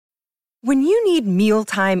When you need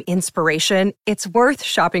mealtime inspiration, it's worth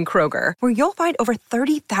shopping Kroger, where you'll find over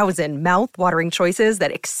 30,000 mouth-watering choices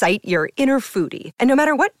that excite your inner foodie. And no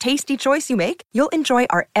matter what tasty choice you make, you'll enjoy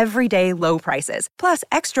our everyday low prices, plus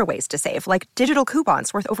extra ways to save, like digital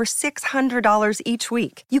coupons worth over $600 each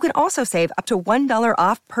week. You can also save up to $1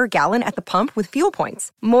 off per gallon at the pump with fuel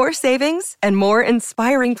points. More savings and more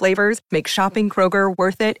inspiring flavors make shopping Kroger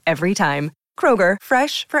worth it every time. Kroger,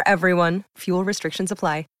 fresh for everyone. Fuel restrictions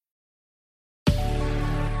apply.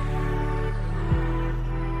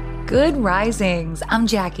 Good risings. I'm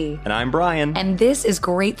Jackie. And I'm Brian. And this is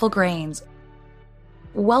Grateful Grains.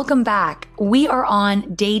 Welcome back. We are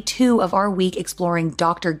on day 2 of our week exploring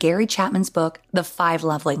Dr. Gary Chapman's book, The 5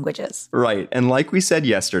 Love Languages. Right. And like we said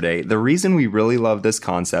yesterday, the reason we really love this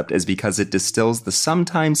concept is because it distills the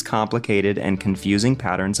sometimes complicated and confusing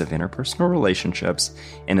patterns of interpersonal relationships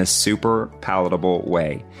in a super palatable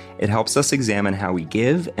way. It helps us examine how we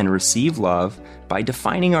give and receive love by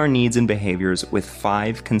defining our needs and behaviors with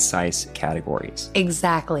 5 concise categories.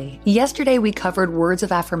 Exactly. Yesterday we covered words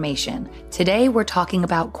of affirmation. Today we're talking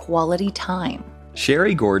about quality time.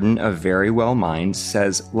 Sherry Gordon of Very Well Mind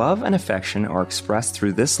says love and affection are expressed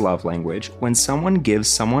through this love language when someone gives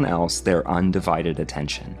someone else their undivided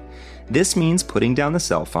attention. This means putting down the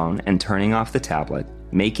cell phone and turning off the tablet,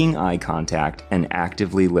 making eye contact, and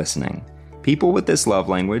actively listening. People with this love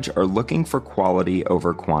language are looking for quality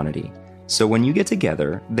over quantity. So when you get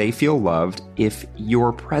together, they feel loved if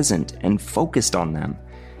you're present and focused on them.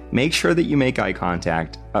 Make sure that you make eye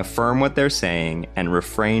contact, affirm what they're saying, and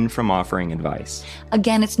refrain from offering advice.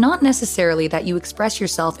 Again, it's not necessarily that you express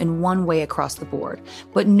yourself in one way across the board,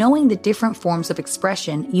 but knowing the different forms of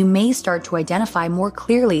expression, you may start to identify more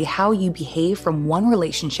clearly how you behave from one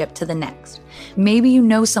relationship to the next. Maybe you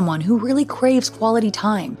know someone who really craves quality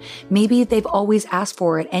time. Maybe they've always asked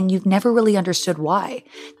for it and you've never really understood why.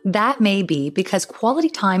 That may be because quality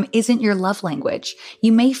time isn't your love language.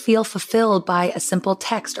 You may feel fulfilled by a simple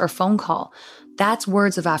text or phone call. That's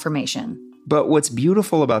words of affirmation. But what's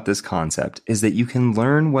beautiful about this concept is that you can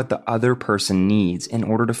learn what the other person needs in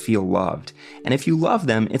order to feel loved. And if you love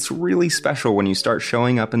them, it's really special when you start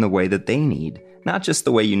showing up in the way that they need, not just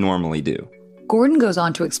the way you normally do. Gordon goes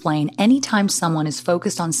on to explain anytime someone is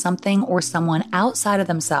focused on something or someone outside of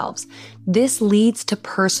themselves, this leads to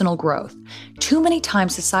personal growth. Too many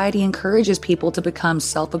times society encourages people to become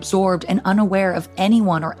self-absorbed and unaware of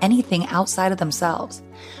anyone or anything outside of themselves.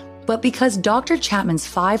 But because Dr. Chapman's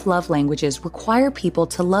 5 love languages require people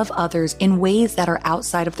to love others in ways that are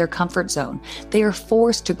outside of their comfort zone, they are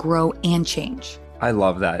forced to grow and change. I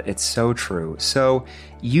love that. It's so true. So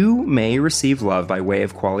you may receive love by way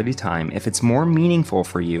of quality time if it's more meaningful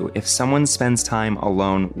for you if someone spends time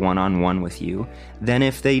alone one-on-one with you than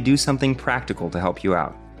if they do something practical to help you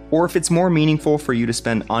out. Or if it's more meaningful for you to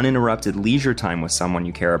spend uninterrupted leisure time with someone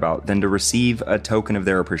you care about than to receive a token of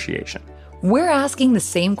their appreciation. We're asking the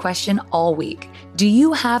same question all week. Do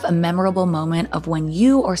you have a memorable moment of when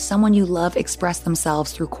you or someone you love expressed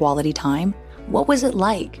themselves through quality time? What was it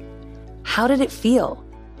like? How did it feel?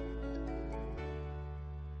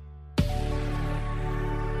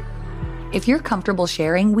 If you're comfortable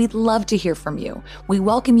sharing, we'd love to hear from you. We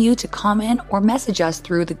welcome you to comment or message us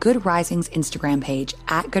through the Good Risings Instagram page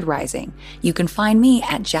 @GoodRising. You can find me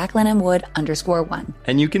at JacquelineMWood_1.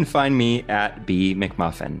 And you can find me at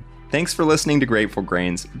BMcMuffin. Thanks for listening to Grateful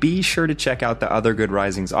Grains. Be sure to check out the other Good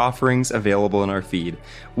Risings offerings available in our feed.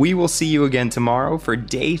 We will see you again tomorrow for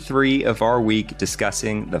day 3 of our week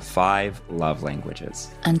discussing the 5 love languages.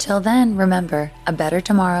 Until then, remember, a better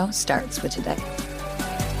tomorrow starts with today.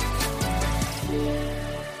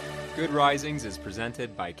 Good Risings is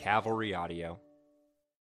presented by Cavalry Audio.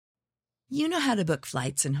 You know how to book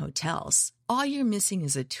flights and hotels. All you're missing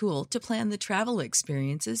is a tool to plan the travel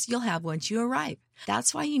experiences you'll have once you arrive.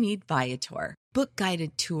 That's why you need Viator. Book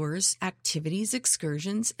guided tours, activities,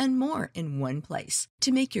 excursions, and more in one place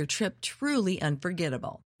to make your trip truly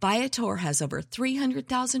unforgettable. Viator has over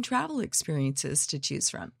 300,000 travel experiences to choose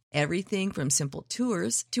from. Everything from simple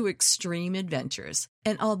tours to extreme adventures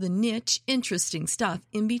and all the niche, interesting stuff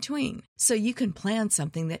in between. So you can plan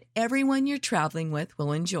something that everyone you're traveling with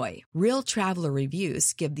will enjoy. Real traveler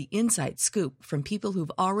reviews give the inside scoop from people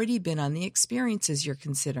who've already been on the experiences you're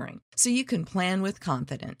considering. So you can plan with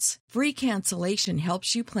confidence. Free cancellation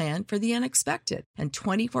helps you plan for the unexpected. And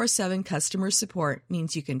 24/7 customer support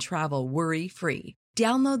means you can travel worry-free.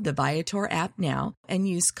 Download the Viator app now and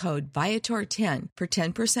use code Viator10 for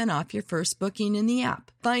 10% off your first booking in the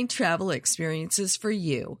app. Find travel experiences for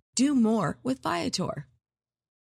you. Do more with Viator.